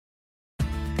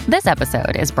This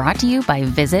episode is brought to you by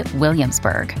Visit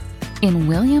Williamsburg. In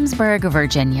Williamsburg,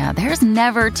 Virginia, there's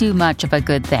never too much of a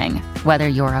good thing. Whether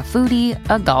you're a foodie,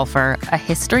 a golfer, a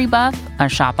history buff, a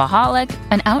shopaholic,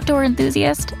 an outdoor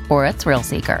enthusiast, or a thrill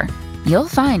seeker, you'll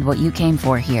find what you came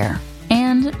for here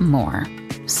and more.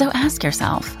 So ask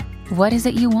yourself, what is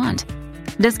it you want?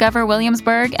 Discover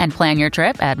Williamsburg and plan your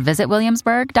trip at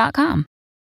visitwilliamsburg.com.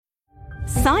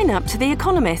 Sign up to The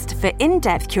Economist for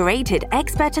in-depth curated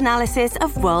expert analysis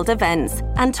of world events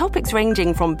and topics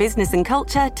ranging from business and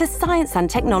culture to science and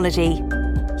technology.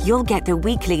 You'll get the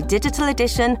weekly digital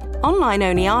edition,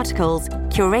 online-only articles,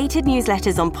 curated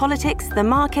newsletters on politics, the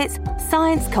markets,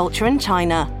 science, culture, and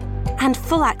China, and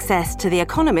full access to The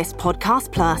Economist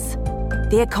Podcast Plus.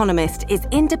 The Economist is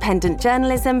independent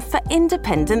journalism for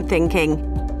independent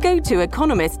thinking. Go to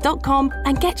economist.com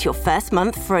and get your first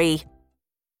month free.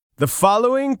 The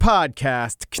following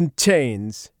podcast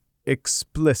contains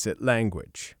explicit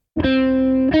language.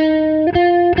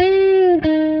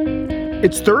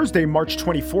 It's Thursday, March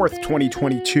 24th,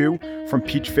 2022. From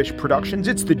Peachfish Productions,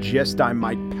 it's The Gist. I'm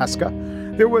Mike Pesca.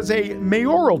 There was a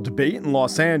mayoral debate in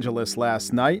Los Angeles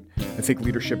last night. I think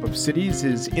leadership of cities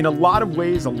is, in a lot of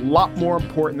ways, a lot more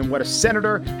important than what a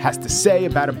senator has to say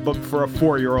about a book for a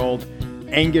 4-year-old.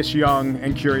 Angus Young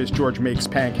and Curious George Makes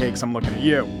Pancakes, I'm looking at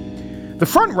you. The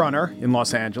frontrunner in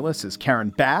Los Angeles is Karen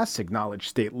Bass, acknowledged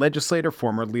state legislator,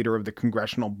 former leader of the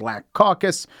Congressional Black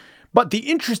Caucus. But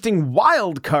the interesting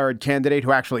wild card candidate,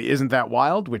 who actually isn't that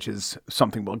wild, which is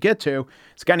something we'll get to,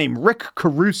 is a guy named Rick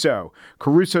Caruso.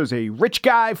 Caruso's a rich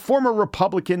guy, former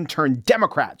Republican turned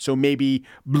Democrat, so maybe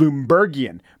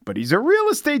Bloombergian. But he's a real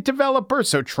estate developer,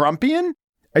 so Trumpian?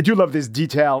 I do love this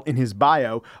detail in his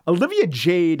bio. Olivia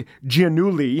Jade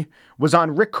Giannulli was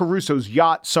on Rick Caruso's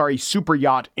super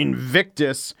yacht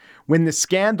Invictus when the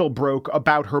scandal broke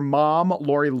about her mom,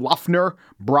 Lori Luffner,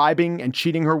 bribing and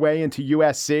cheating her way into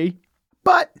USC.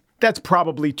 But that's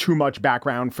probably too much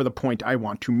background for the point I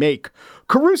want to make.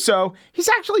 Caruso, he's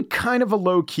actually kind of a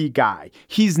low-key guy.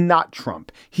 He's not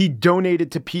Trump. He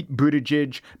donated to Pete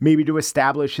Buttigieg, maybe to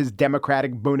establish his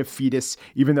Democratic bona fides,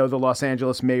 even though the Los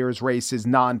Angeles mayor's race is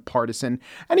nonpartisan.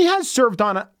 And he has served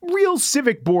on real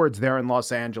civic boards there in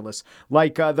Los Angeles,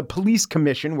 like the police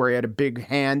commission, where he had a big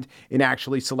hand in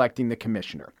actually selecting the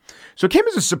commissioner. So it came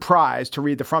as a surprise to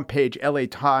read the front page LA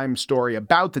Times story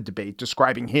about the debate,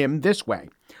 describing him this way.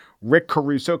 Rick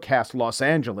Caruso cast Los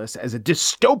Angeles as a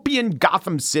dystopian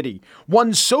Gotham City,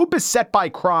 one so beset by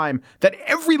crime that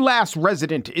every last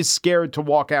resident is scared to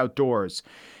walk outdoors.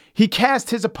 He cast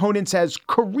his opponents as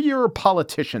career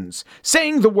politicians,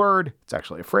 saying the word, it's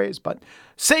actually a phrase, but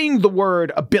saying the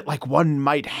word a bit like one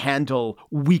might handle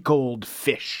week-old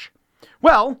fish.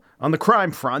 Well, on the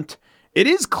crime front, it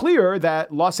is clear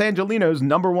that Los Angelinos'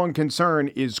 number one concern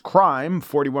is crime.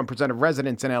 41% of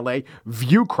residents in LA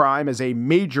view crime as a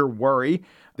major worry.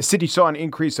 The city saw an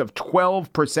increase of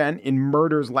 12% in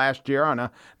murders last year on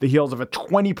the heels of a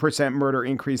 20% murder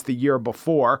increase the year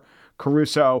before.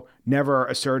 Caruso never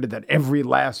asserted that every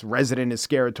last resident is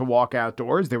scared to walk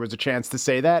outdoors. There was a chance to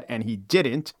say that, and he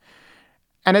didn't.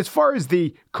 And as far as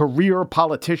the career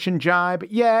politician jibe,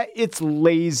 yeah, it's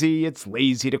lazy. It's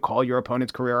lazy to call your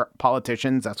opponents career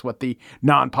politicians. That's what the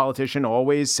non-politician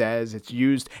always says. It's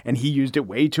used, and he used it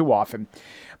way too often.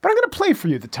 But I'm going to play for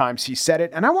you the times he said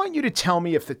it, and I want you to tell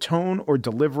me if the tone or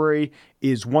delivery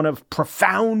is one of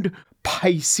profound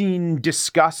Piscean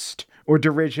disgust or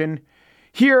derision.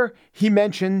 Here, he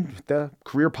mentioned the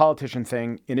career politician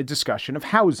thing in a discussion of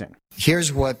housing.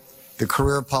 Here's what the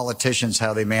career politicians,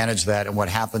 how they manage that and what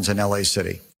happens in LA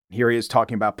City. Here he is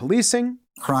talking about policing.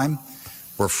 Crime,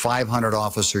 we're 500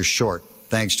 officers short,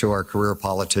 thanks to our career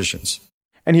politicians.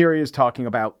 And here he is talking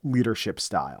about leadership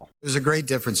style. There's a great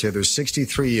difference here. There's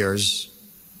 63 years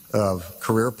of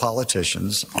career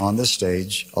politicians on the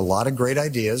stage, a lot of great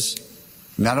ideas,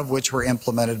 none of which were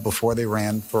implemented before they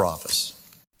ran for office.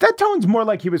 That tone's more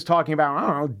like he was talking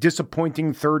about,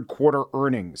 disappointing third quarter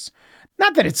earnings.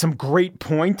 Not that it's some great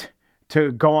point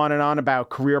to go on and on about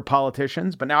career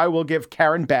politicians, but now I will give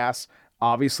Karen Bass,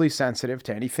 obviously sensitive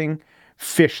to anything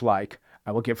fish-like,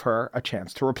 I will give her a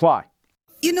chance to reply.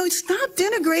 Stop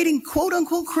denigrating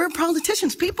quote-unquote career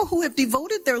politicians, people who have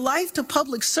devoted their life to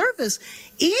public service.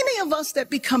 Any of us that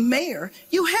become mayor,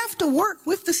 you have to work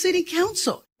with the city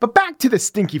council. But back to the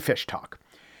stinky fish talk.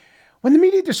 When the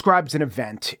media describes an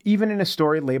event, even in a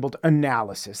story labeled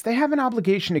analysis, they have an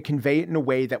obligation to convey it in a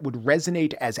way that would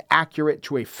resonate as accurate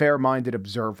to a fair-minded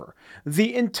observer.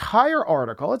 The entire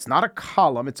article, it's not a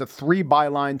column, it's a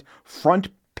 3-bylined front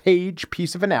page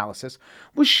piece of analysis,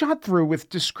 was shot through with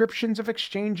descriptions of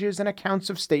exchanges and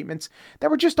accounts of statements that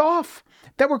were just off,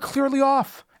 that were clearly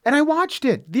off. And I watched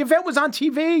it. The event was on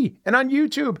TV and on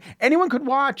YouTube. Anyone could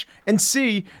watch and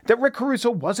see that Rick Caruso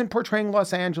wasn't portraying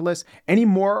Los Angeles any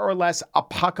more or less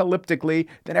apocalyptically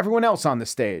than everyone else on the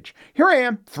stage. Here I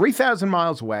am, 3,000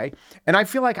 miles away, and I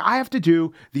feel like I have to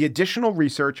do the additional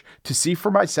research to see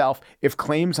for myself if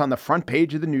claims on the front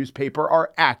page of the newspaper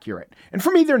are accurate. And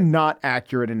for me, they're not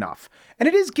accurate enough. And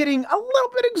it is getting a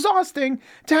little bit exhausting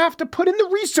to have to put in the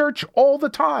research all the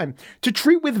time, to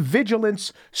treat with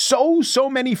vigilance so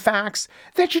many facts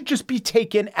that should just be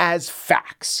taken as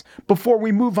facts before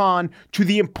we move on to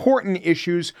the important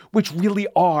issues, which really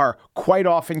are quite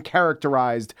often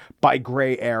characterized by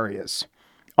gray areas.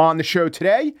 On the show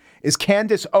today, is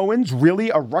Candace Owens really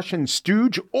a Russian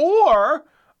stooge or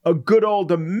a good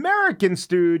old American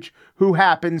stooge who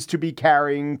happens to be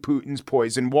carrying Putin's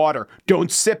poison water?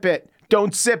 Don't sip it.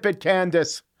 Don't sip it,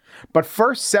 Candace. But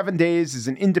first, 7 Days is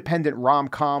an independent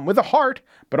rom-com with a heart,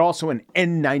 but also an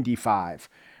N95.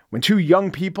 When two young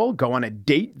people go on a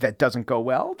date that doesn't go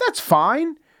well, that's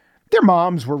fine. Their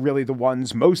moms were really the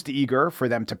ones most eager for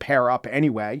them to pair up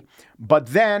anyway. But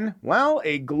then, well,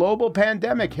 a global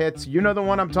pandemic hits. You know the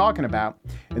one I'm talking about.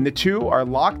 And the two are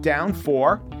locked down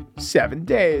for 7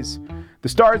 days. The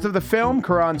stars of the film,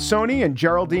 Karan Soni and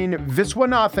Geraldine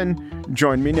Viswanathan,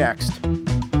 join me next.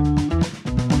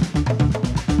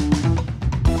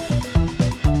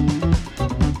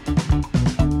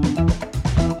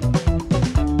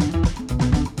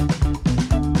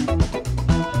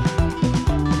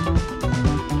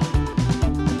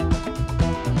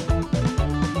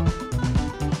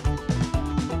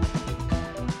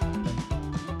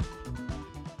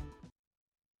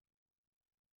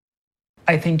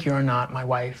 I think you're not my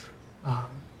wife.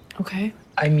 Okay.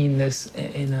 I mean this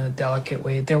in a delicate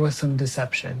way. There was some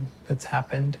deception that's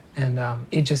happened, and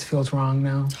it just feels wrong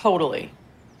now. Totally.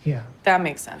 Yeah. That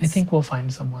makes sense. I think we'll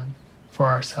find someone for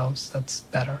ourselves that's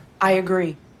better. I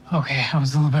agree. Okay, I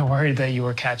was a little bit worried that you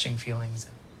were catching feelings.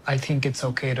 I think it's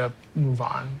okay to move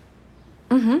on.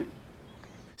 Mm-hmm.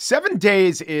 7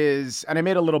 days is, and I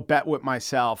made a little bet with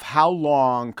myself, how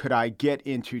long could I get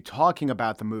into talking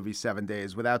about the movie 7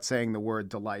 Days without saying the word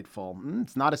delightful?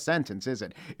 It's not a sentence, is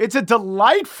it? It's a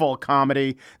delightful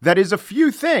comedy that is a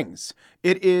few things.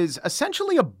 It is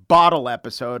essentially a bottle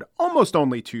episode, almost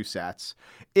only 2 sets.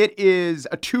 It is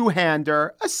a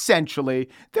two-hander, essentially.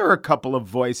 There are a couple of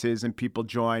voices and people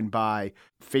joined by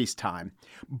FaceTime.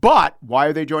 But why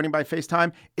are they joining by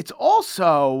FaceTime? It's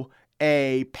also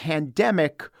a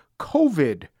pandemic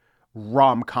COVID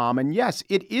rom-com. And yes,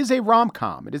 it is a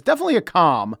rom-com. It is definitely a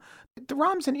com. The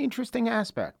rom's an interesting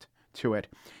aspect to it.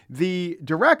 The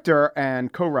director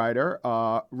and co-writer,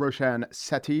 Roshan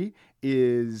Sethi,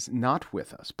 is not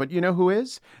with us. But you know who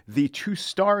is? The 2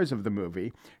 stars of the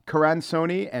movie, Karan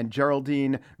Soni and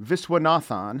Geraldine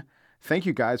Viswanathan. Thank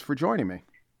you guys for joining me.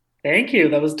 Thank you.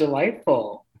 That was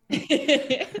delightful.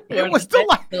 It was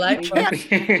delightful.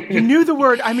 You knew the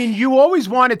word. I mean, you always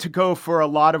wanted to go for a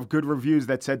lot of good reviews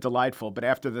that said delightful, but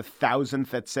after the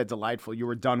 1,000th that said delightful, you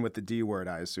were done with the D word,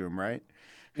 I assume, right?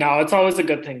 No, it's always a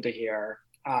good thing to hear.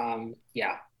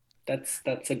 Yeah, that's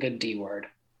a good D word.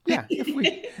 Yeah,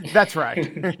 that's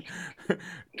right.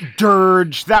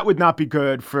 Dirge, that would not be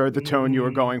good for the tone you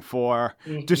were going for.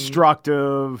 Mm-hmm.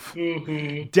 Destructive,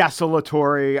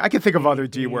 desolatory. I can think of other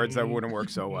D words that wouldn't work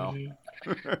so well.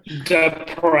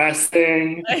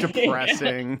 Depressing.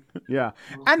 Yeah.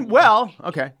 And well,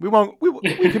 okay, we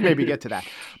can maybe get to that.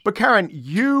 But Karen,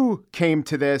 you came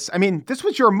to this. I mean, this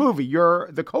was your movie. You're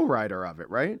the co-writer of it,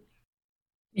 right?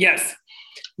 Yes.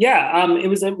 Yeah, it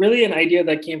was really an idea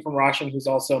that came from Roshan, who's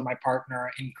also my partner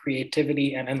in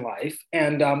creativity and in life.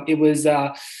 And it was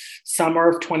summer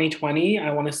of 2020.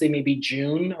 I want to say maybe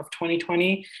June of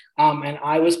 2020. And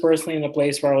I was personally in a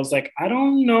place where I was like, I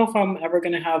don't know if I'm ever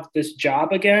going to have this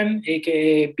job again,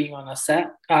 AKA being on a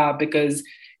set, because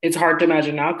it's hard to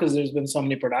imagine now because there's been so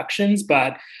many productions,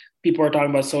 but people are talking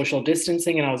about social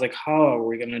distancing. And I was like, how are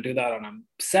we going to do that on a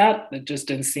set? It just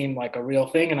didn't seem like a real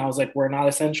thing. And I was like, we're not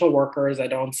essential workers. I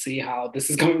don't see how this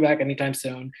is coming back anytime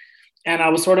soon. And I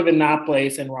was sort of in that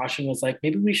place. And Roshan was like,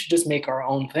 maybe we should just make our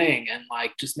own thing and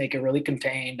like, just make it really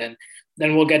contained. And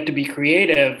then we'll get to be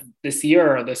creative this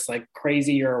year, this like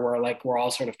crazy year where like, we're all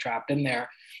sort of trapped in there.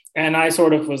 And I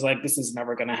sort of was like, this is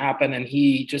never going to happen. And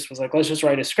he just was like, let's just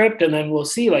write a script and then we'll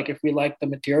see, like, if we like the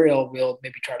material, we'll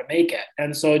maybe try to make it.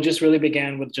 And so it just really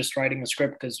began with just writing a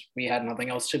script because we had nothing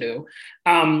else to do.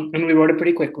 And we wrote it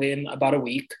pretty quickly in about a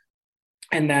week.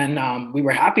 And then we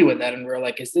were happy with it, and we were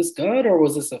like, "Is this good, or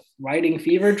was this a writing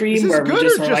fever Is dream?" this Where we good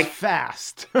just or were just like,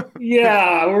 fast?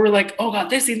 "Yeah," we were like, "Oh God,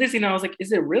 this scene," and I was like,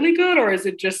 "Is it really good, or is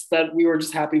it just that we were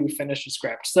just happy we finished the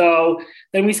script?" So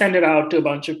then we sent it out to a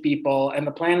bunch of people, and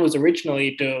the plan was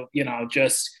originally to,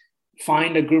 just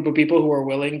find a group of people who were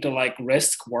willing to like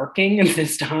risk working in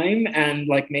this time and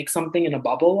like make something in a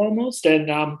bubble almost. And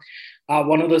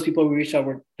one of those people we reached out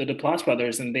were the Duplass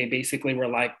brothers, and they basically were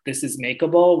like, "This is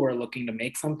makeable. We're looking to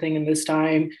make something in this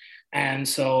time." And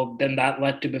so then that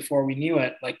led to, before we knew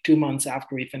it, like 2 months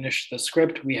after we finished the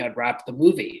script, we had wrapped the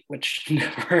movie, which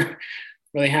never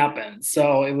really happened.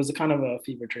 So it was a kind of a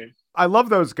fever dream. I love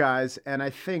those guys. And I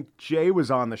think Jay was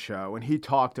on the show and he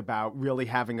talked about really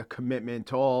having a commitment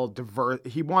to all diverse.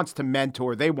 He wants to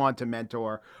mentor, they want to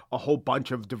mentor a whole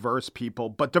bunch of diverse people,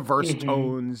 but diverse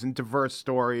tones and diverse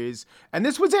stories. And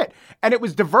this was it. And it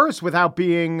was diverse without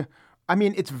being, I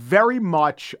mean, it's very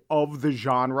much of the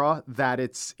genre that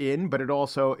it's in, but it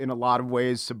also, in a lot of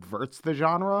ways, subverts the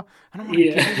genre. I don't want to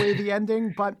give away the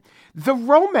ending, but the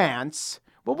romance.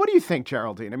 Well, what do you think,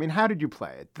 Geraldine? I mean, how did you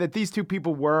play it? That these two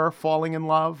people were falling in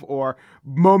love, or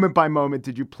moment by moment,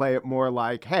 did you play it more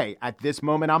like, hey, at this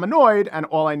moment I'm annoyed and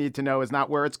all I need to know is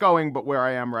not where it's going, but where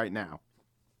I am right now?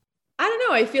 I don't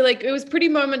know. I feel like it was pretty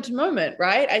moment to moment,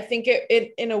 right? I think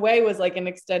it in a way was like an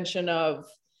extension of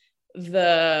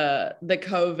the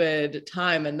COVID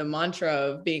time and the mantra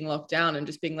of being locked down and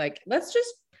just being like, let's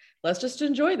just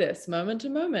enjoy this moment to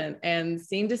moment and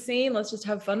scene to scene. Let's just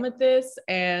have fun with this.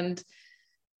 And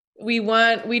we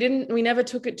never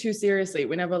took it too seriously.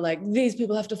 We never like, these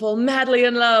people have to fall madly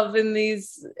in love in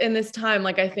this time.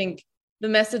 Like, I think the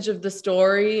message of the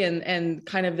story and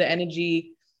kind of the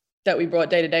energy that we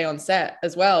brought day to day on set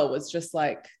as well was just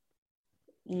like,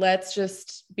 let's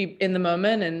just be in the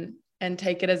moment and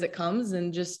take it as it comes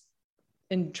and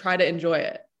try to enjoy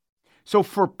it. So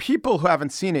for people who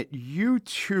haven't seen it, you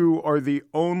two are the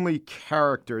only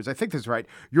characters, I think this is right,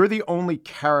 you're the only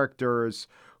characters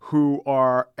who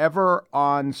are ever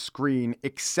on screen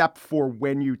except for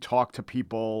when you talk to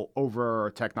people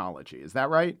over technology. Is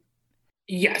that right?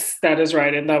 Yes, that is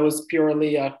right. And that was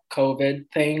purely a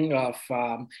COVID thing of,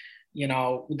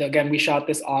 again, we shot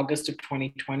this August of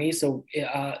 2020. So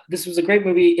this was a great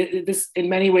movie. This, in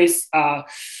many ways,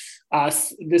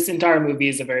 this entire movie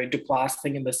is a very Duplass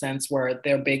thing in the sense where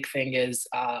their big thing is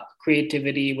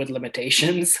creativity with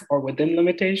limitations or within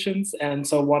limitations. And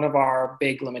so one of our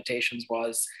big limitations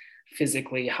was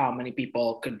physically how many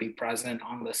people could be present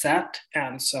on the set.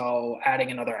 And so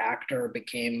adding another actor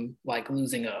became like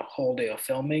losing a whole day of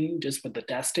filming just with the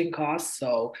testing costs.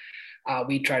 So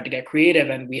we tried to get creative,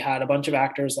 and we had a bunch of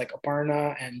actors like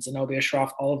Aparna and Zenobia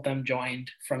Shroff. All of them joined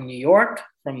from New York,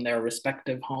 from their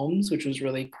respective homes, which was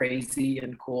really crazy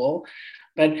and cool.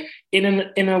 But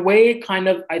in a way, it kind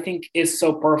of, I think, is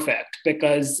so perfect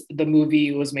because the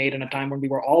movie was made in a time when we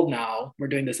were all, now we're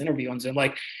doing this interview on Zoom,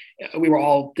 like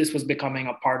this was becoming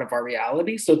a part of our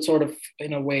reality. So it sort of,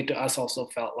 in a way, to us also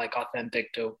felt like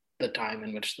authentic to the time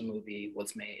in which the movie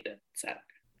was made and set.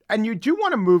 And you do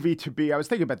want a movie to be, I was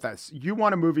thinking about this, you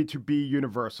want a movie to be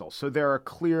universal. So there are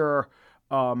clear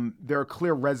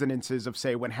resonances of,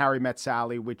 say, When Harry Met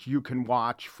Sally, which you can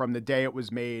watch from the day it was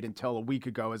made until a week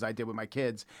ago, as I did with my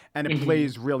kids, and it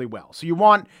plays really well. So you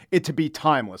want it to be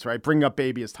timeless, right? Bring Up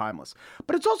Baby is timeless.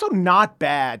 But it's also not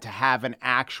bad to have an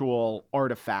actual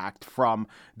artifact from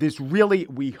this really,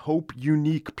 we hope,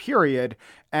 unique period.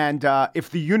 And if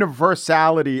the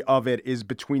universality of it is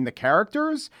between the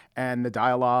characters and the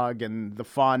dialogue and the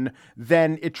fun,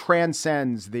 then it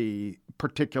transcends the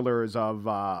particulars of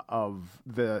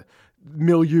the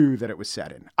milieu that it was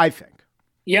set in, I think.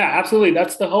 Yeah, absolutely.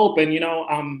 That's the hope. And,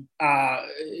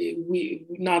 we,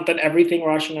 not that everything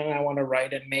Roshan and I want to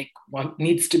write and make one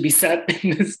needs to be set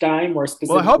in this time or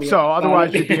specifically. Well, I hope so.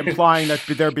 Otherwise you'd be implying that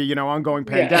there'd be, ongoing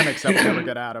pandemics that we'll never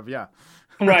get out of. Yeah.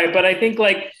 Right. But I think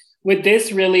with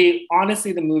this, really,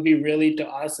 honestly, the movie really to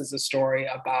us is a story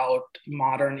about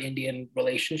modern Indian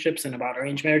relationships and about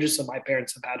arranged marriages. So my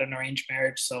parents have had an arranged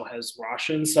marriage, so has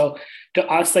Roshan. So to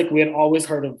us, we had always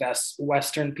heard of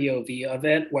Western POV of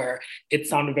it, where it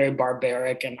sounded very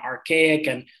barbaric and archaic,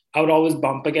 and I would always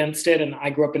bump against it. And I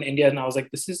grew up in India, and I was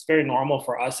like, this is very normal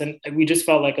for us. And we just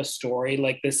felt like a story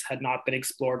like this had not been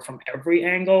explored from every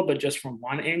angle, but just from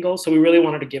one angle. So we really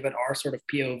wanted to give it our sort of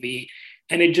POV.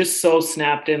 And it just so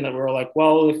snapped in that we were like,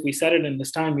 well, if we set it in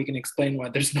this time, we can explain why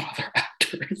there's no other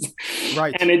actors.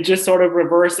 Right. And it just sort of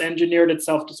reverse engineered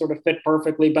itself to sort of fit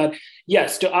perfectly. But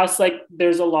yes, to us,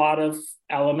 there's a lot of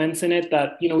elements in it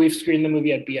that, we've screened the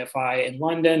movie at BFI in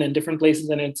London and different places.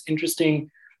 And it's interesting.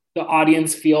 The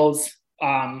audience feels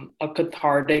a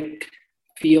cathartic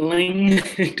feeling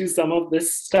to some of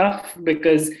this stuff,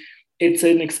 because it's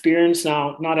an experience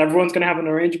now. Not everyone's going to have an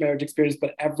arranged marriage experience,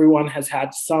 but everyone has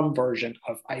had some version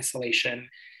of isolation,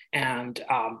 and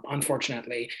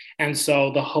unfortunately. And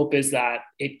so the hope is that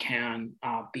it can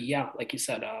be, yeah, like you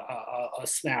said, a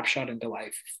snapshot into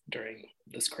life during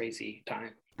this crazy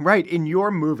time. Right. In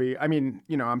your movie, I mean,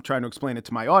 I'm trying to explain it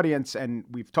to my audience, and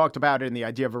we've talked about it, and the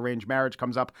idea of arranged marriage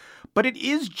comes up, but it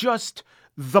is just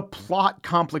the plot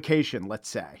complication, let's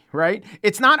say, right?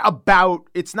 It's not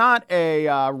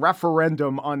a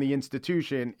referendum on the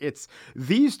institution. It's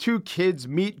these two kids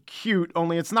meet cute,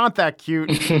 only it's not that cute.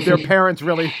 Their parents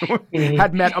really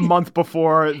had met a month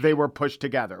before they were pushed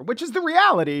together, which is the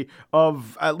reality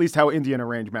of at least how Indian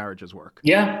arranged marriages work.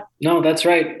 Yeah, no, that's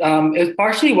right. It's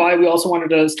partially why we also wanted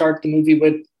to start the movie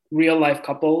with real life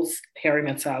couples, Harry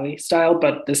Met Sally style,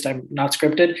 but this time not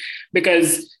scripted,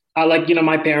 because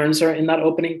my parents are in that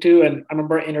opening too. And I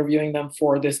remember interviewing them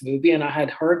for this movie, and I had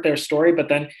heard their story, but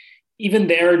then even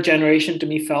their generation to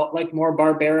me felt like more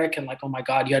barbaric and like, oh my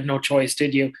God, you had no choice,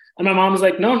 did you? And my mom was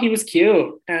like, no, he was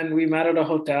cute. And we met at a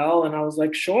hotel, and I was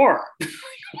like, sure.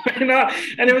 Why not?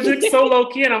 And it was just so low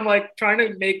key, and I'm like trying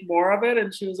to make more of it,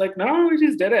 and she was like, no, we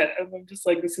just did it. And I'm just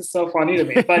like, this is so funny to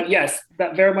me. But yes,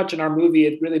 that very much in our movie,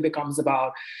 it really becomes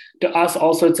about, to us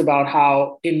also, it's about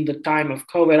how in the time of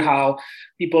COVID, how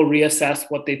people reassess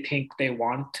what they think they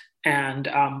want. And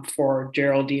for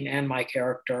Geraldine and my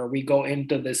character, we go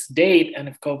into this date, and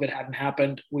if COVID hadn't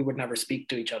happened, we would never speak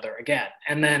to each other again.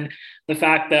 And then the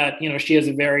fact that, she has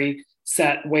a very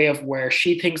set way of where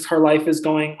she thinks her life is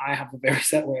going, I have a very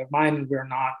set way of mine, and we're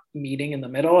not meeting in the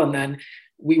middle. And then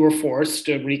we were forced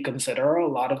to reconsider a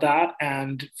lot of that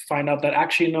and find out that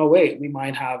actually, no, wait, we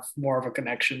might have more of a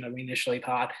connection than we initially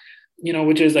thought.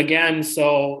 Which is, again,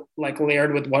 so like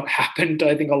layered with what happened to,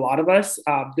 I think, a lot of us.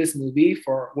 This movie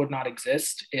would not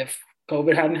exist if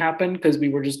COVID hadn't happened, because we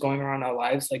were just going around our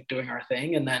lives, like doing our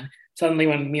thing. And then suddenly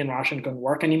when me and Roshan couldn't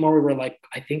work anymore, we were like,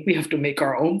 I think we have to make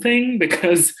our own thing,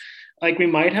 because like we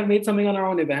might have made something on our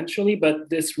own eventually, but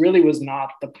this really was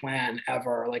not the plan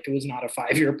ever. Like it was not a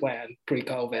 5-year plan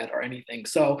pre-COVID or anything.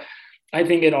 So I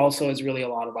think it also is really a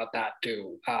lot about that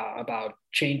too, about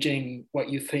changing what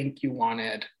you think you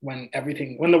wanted when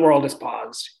the world is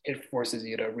paused. It forces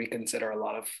you to reconsider a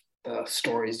lot of the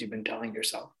stories you've been telling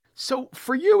yourself. So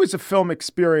for you as a film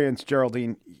experience,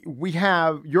 Geraldine, we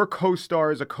have your co-star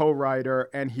as a co-writer,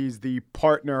 and he's the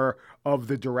partner of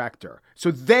the director.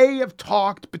 So they have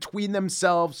talked between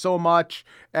themselves so much,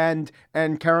 and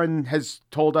Karen has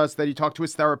told us that he talked to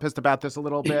his therapist about this a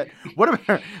little bit.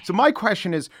 So my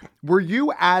question is, were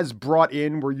you as brought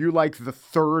in? Were you like the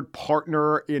third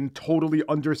partner in totally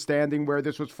understanding where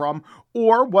this was from?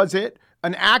 Or was it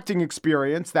an acting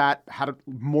experience that had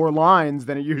more lines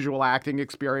than a usual acting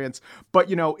experience?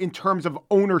 But, in terms of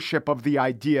ownership of the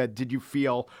idea, did you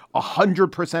feel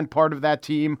 100% part of that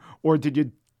team, or did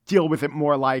you deal with it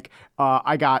more like,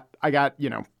 I got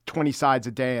 20 sides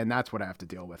a day, and that's what I have to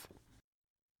deal with?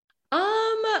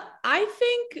 I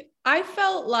think I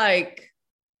felt like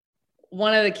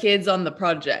one of the kids on the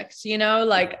project,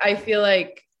 like I feel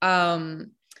like,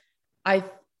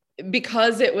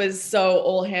 because it was so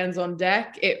all hands on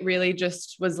deck, it really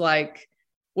just was like,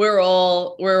 we're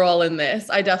all in this.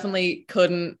 I definitely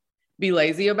couldn't be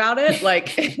lazy about it.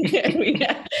 Like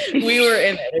we were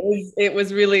in it. It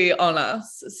was really on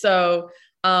us. So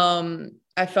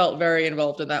I felt very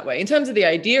involved in that way. In terms of the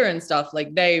idea and stuff,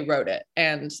 like they wrote it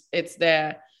and it's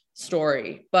their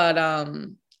story. But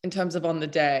in terms of on the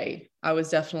day, I was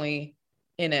definitely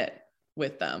in it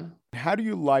with them. How do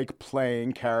you like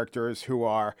playing characters who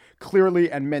are clearly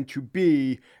and meant to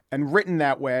be and written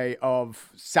that way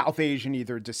of South Asian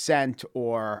either descent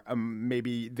or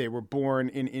maybe they were born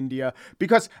in India?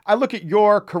 Because I look at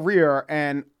your career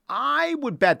and I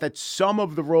would bet that some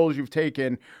of the roles you've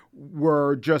taken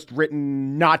were just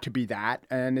written not to be that.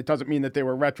 And it doesn't mean that they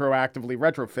were retroactively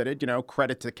retrofitted,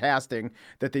 credit to casting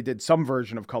that they did some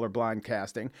version of colorblind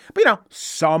casting. But,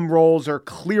 some roles are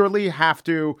clearly have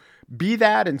to be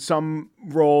that, and some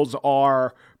roles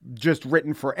are just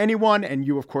written for anyone. And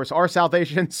you, of course, are South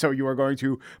Asian, so you are going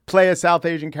to play a South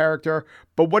Asian character.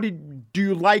 But do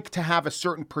you like to have a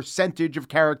certain percentage of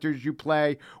characters you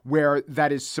play where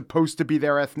that is supposed to be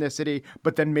their ethnicity,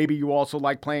 but then maybe you also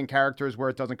like playing characters where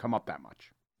it doesn't come up that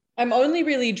much? I'm only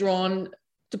really drawn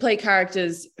to play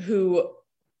characters who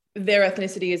their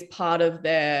ethnicity is part of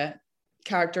their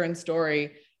character and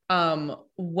story.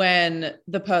 When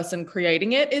the person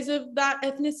creating it is of that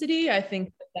ethnicity, I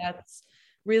think that's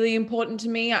really important to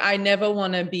me. I never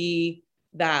want to be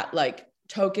that like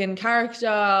token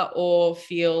character or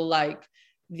feel like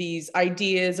these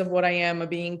ideas of what I am are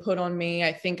being put on me.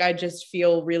 I think I just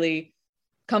feel really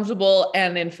comfortable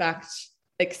and, in fact,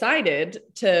 excited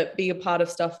to be a part of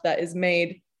stuff that is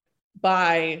made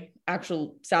by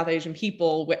actual South Asian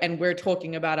people, and we're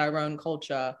talking about our own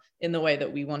culture in the way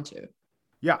that we want to.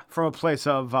 Yeah, from a place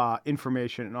of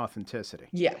information and authenticity.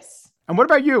 Yes. And what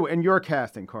about you and your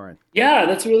casting, Corin? Yeah,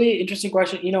 that's a really interesting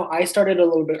question. I started a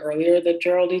little bit earlier than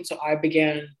Geraldine. So I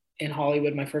began in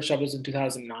Hollywood. My first job was in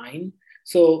 2009.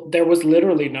 So there was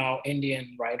literally no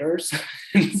Indian writers.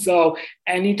 And so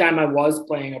anytime I was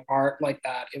playing a part like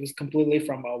that, it was completely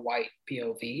from a white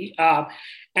POV.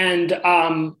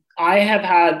 I have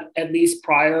had, at least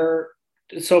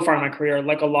so far in my career,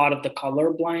 like a lot of the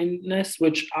color blindness,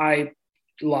 which I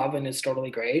love and is totally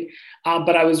great.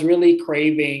 But I was really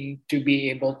craving to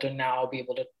be able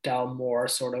to tell more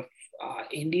sort of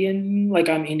Indian, like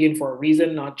I'm Indian for a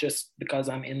reason, not just because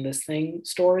I'm in this thing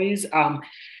stories.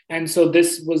 And so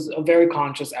this was a very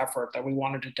conscious effort that we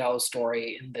wanted to tell a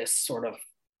story in this sort of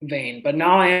vein. But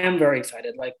now I am very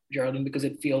excited, like Geraldine, because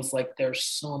it feels like there's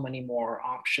so many more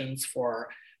options for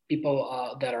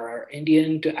people that are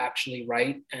Indian to actually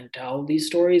write and tell these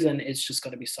stories. And it's just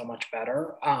going to be so much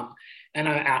better. And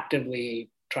I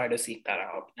actively try to seek that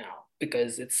out now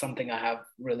because it's something I have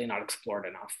really not explored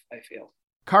enough, I feel.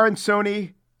 Karan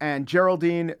Soni and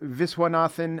Geraldine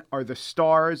Viswanathan are the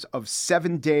stars of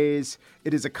 7 Days.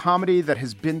 It is a comedy that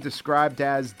has been described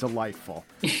as delightful,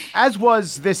 as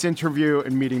was this interview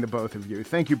and meeting the both of you.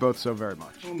 Thank you both so very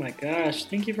much. Oh my gosh.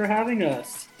 Thank you for having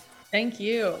us. Thank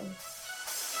you.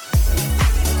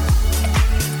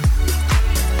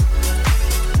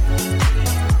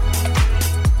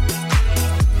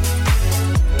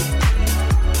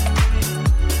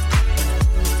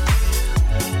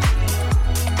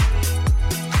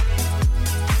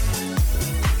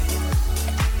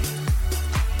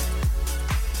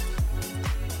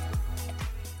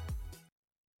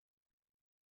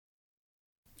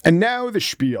 And now the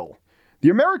spiel. The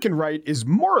American right is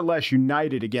more or less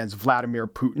united against Vladimir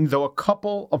Putin, though a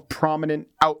couple of prominent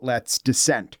outlets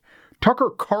dissent.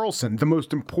 Tucker Carlson, the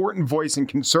most important voice in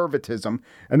conservatism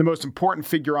and the most important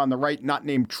figure on the right not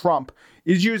named Trump,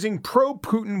 is using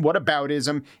pro-Putin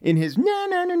whataboutism in his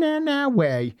na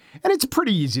way, and it's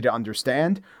pretty easy to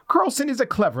understand. Carlson is a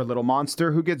clever little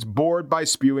monster who gets bored by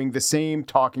spewing the same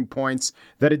talking points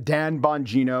that a Dan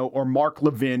Bongino or Mark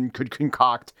Levin could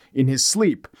concoct in his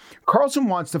sleep. Carlson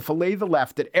wants to fillet the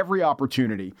left at every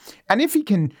opportunity, and if he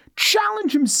can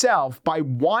challenge himself by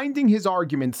winding his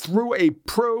argument through a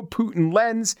pro-Putin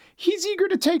lens, he's eager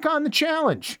to take on the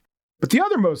challenge. But the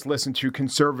other most listened to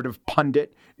conservative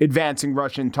pundit advancing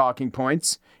Russian talking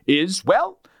points is,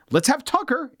 well, let's have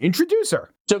Tucker introduce her.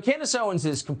 So Candace Owens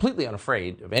is completely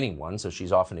unafraid of anyone, so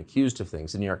she's often accused of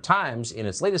things. The New York Times, in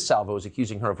its latest salvo, is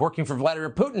accusing her of working for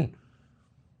Vladimir Putin.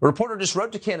 A reporter just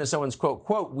wrote to Candace Owens,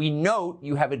 quote, "We note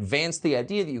you have advanced the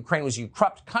idea that Ukraine was a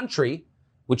corrupt country,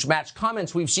 which match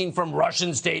comments we've seen from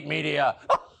Russian state media."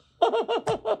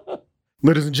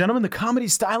 Ladies and gentlemen, the comedy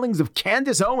stylings of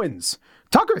Candace Owens.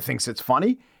 Tucker thinks it's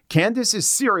funny. Candace is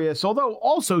serious, although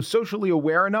also socially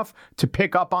aware enough to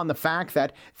pick up on the fact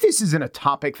that this isn't a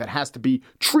topic that has to be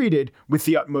treated with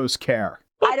the utmost care.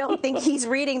 I don't think he's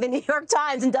reading the New York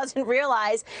Times and doesn't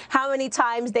realize how many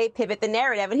times they pivot the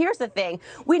narrative. And here's the thing.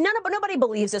 Nobody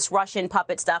believes this Russian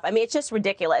puppet stuff. I mean, it's just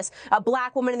ridiculous. A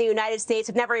black woman in the United States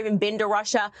have never even been to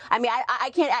Russia. I mean,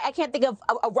 I can't think of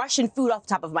a Russian food off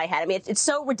the top of my head. I mean, it's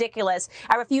so ridiculous.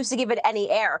 I refuse to give it any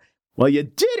air. Well, you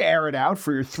did air it out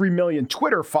for your 3 million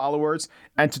Twitter followers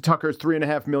and to Tucker's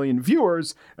 3.5 million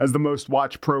viewers as the most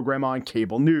watched program on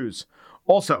cable news.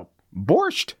 Also,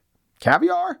 borscht?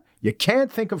 Caviar? You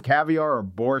can't think of caviar or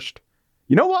borscht.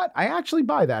 You know what? I actually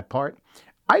buy that part.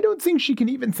 I don't think she can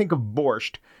even think of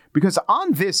borscht because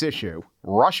on this issue,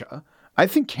 Russia, I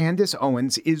think Candace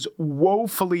Owens is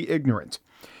woefully ignorant.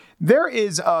 There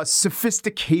is a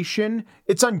sophistication.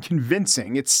 It's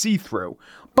unconvincing. It's see-through.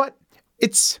 But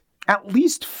it's at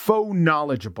least faux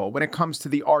knowledgeable when it comes to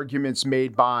the arguments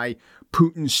made by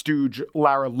Putin stooge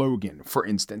Lara Logan, for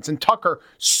instance. And Tucker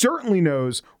certainly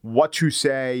knows what to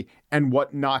say and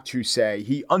what not to say.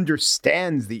 He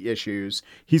understands the issues.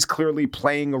 He's clearly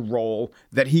playing a role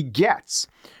that he gets.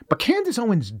 But Candace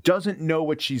Owens doesn't know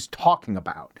what she's talking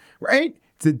about, right?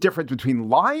 It's the difference between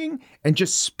lying and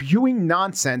just spewing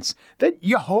nonsense that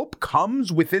you hope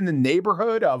comes within the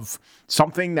neighborhood of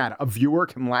something that a viewer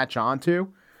can latch onto.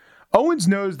 Owens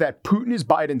knows that Putin is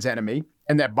Biden's enemy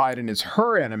and that Biden is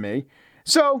her enemy.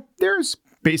 So there's,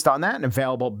 based on that, an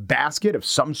available basket of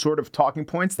some sort of talking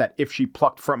points that if she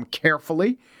plucked from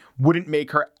carefully, wouldn't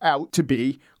make her out to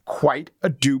be quite a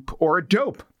dupe or a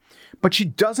dope. but she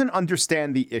doesn't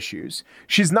understand the issues.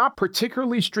 She's not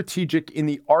particularly strategic in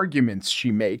the arguments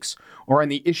she makes or on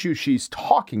the issues she's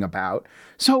talking about.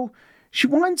 So she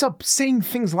winds up saying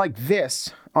things like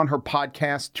this on her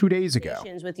podcast 2 days ago.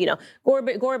 With,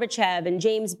 Gorbachev and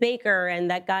James Baker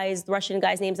and the Russian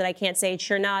guy's names that I can't say,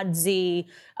 Chernadze,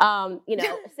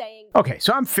 saying. Okay,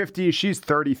 so I'm 50, she's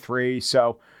 33,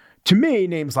 so to me,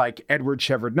 names like Edward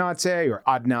Shevardnadze or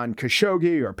Adnan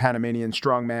Khashoggi or Panamanian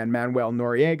strongman Manuel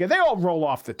Noriega, they all roll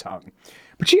off the tongue.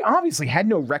 But she obviously had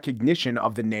no recognition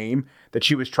of the name that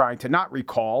she was trying to not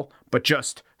recall, but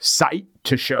just cite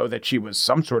to show that she was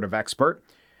some sort of expert.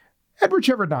 Edward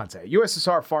Shevardnadze,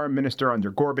 USSR foreign minister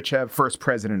under Gorbachev, first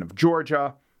president of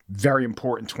Georgia, very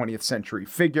important 20th century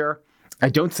figure. I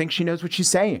don't think she knows what she's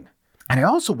saying. And I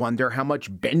also wonder how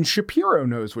much Ben Shapiro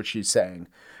knows what she's saying.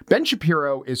 Ben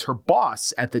Shapiro is her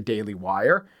boss at the Daily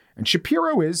Wire, and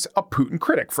Shapiro is a Putin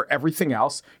critic. For everything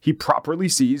else, he properly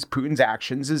sees Putin's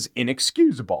actions as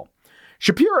inexcusable.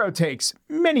 Shapiro takes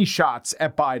many shots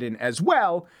at Biden as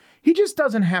well. He just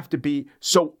doesn't have to be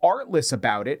so artless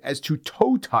about it as to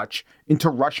toe touch into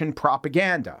Russian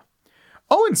propaganda.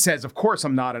 Owen says, of course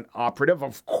I'm not an operative.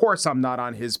 Of course I'm not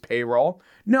on his payroll.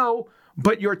 No,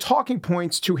 but your talking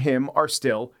points to him are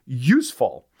still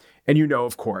useful. And you know,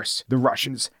 of course, the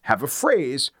Russians have a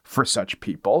phrase for such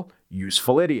people,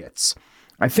 useful idiots.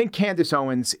 I think Candace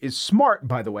Owens is smart,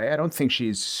 by the way. I don't think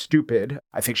she's stupid.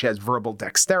 I think she has verbal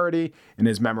dexterity and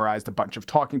has memorized a bunch of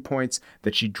talking points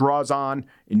that she draws on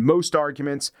in most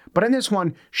arguments. But in this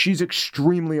one, she's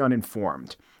extremely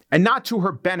uninformed. And not to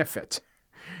her benefit.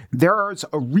 There's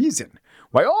a reason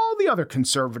why all the other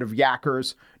conservative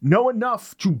yackers know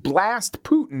enough to blast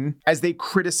Putin as they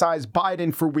criticize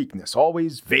Biden for weakness,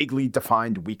 always vaguely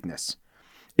defined weakness.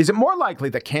 Is it more likely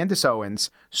that Candace Owens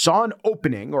saw an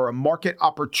opening or a market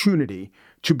opportunity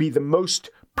to be the most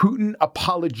Putin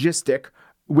apologistic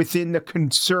within the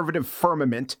conservative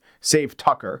firmament, save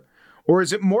Tucker? Or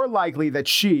is it more likely that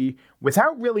she,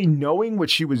 without really knowing what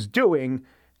she was doing,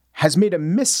 has made a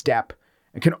misstep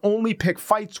and can only pick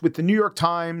fights with the New York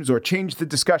Times or change the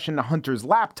discussion to Hunter's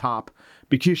laptop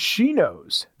because she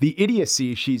knows the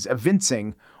idiocy she's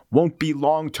evincing won't be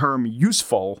long-term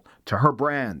useful to her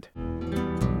brand?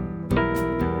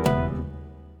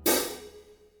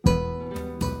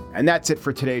 And that's it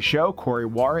for today's show. Corey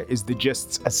Wara is The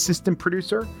Gist's assistant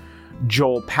producer.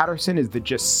 Joel Patterson is The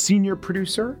Gist senior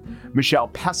producer. Michelle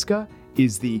Pesca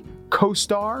is the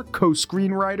co-star,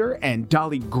 co-screenwriter, and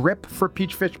Dolly Grip for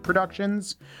Peachfish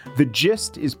Productions. The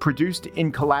Gist is produced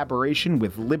in collaboration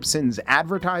with Libsyn's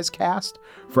AdvertiseCast.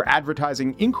 For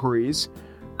advertising inquiries,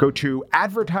 go to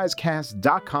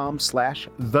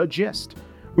advertisecast.com/thegist.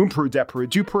 Umpru Depru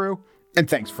Dupru, and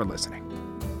thanks for listening.